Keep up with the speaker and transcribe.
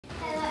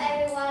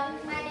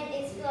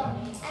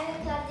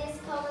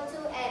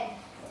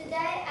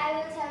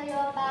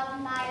tell you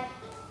about my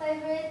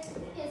favorite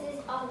pieces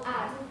of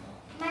art.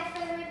 My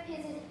favorite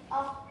pieces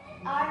of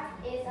art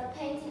is a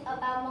painting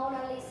about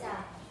Mona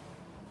Lisa.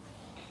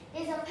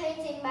 It's a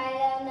painting by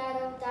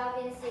Leonardo da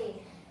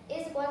Vinci.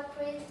 It was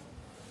created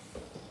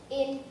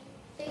in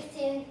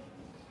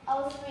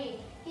 1503.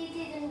 He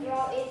didn't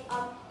draw it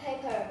on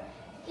paper.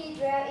 He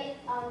drew it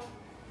on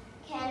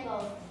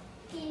canvas.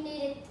 He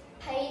needed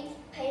paint,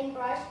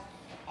 paintbrush,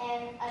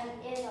 and an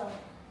easel.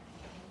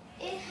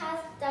 It has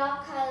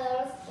dark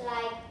colors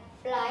like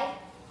black,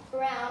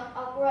 brown,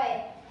 or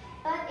gray,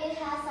 but it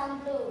has some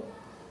blue.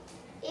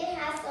 It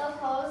has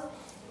circles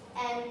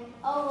and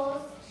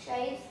oval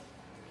shapes.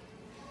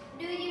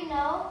 Do you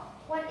know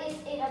what is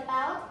it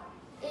about?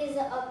 It's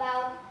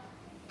about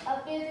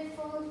a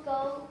beautiful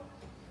girl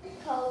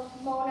called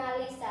Mona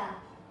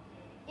Lisa.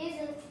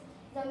 It's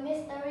the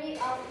mystery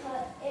of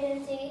her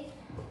identity.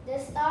 The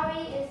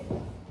story is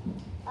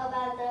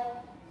about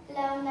the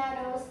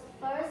Leonardo's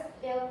first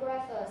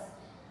biographers.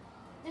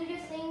 Do you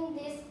think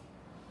this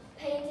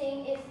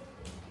painting is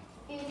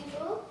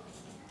beautiful?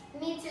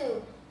 Me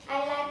too. I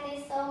like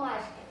this so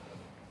much.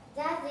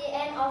 That's the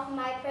end of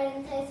my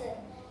presentation.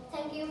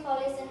 Thank you for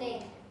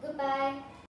listening. Goodbye.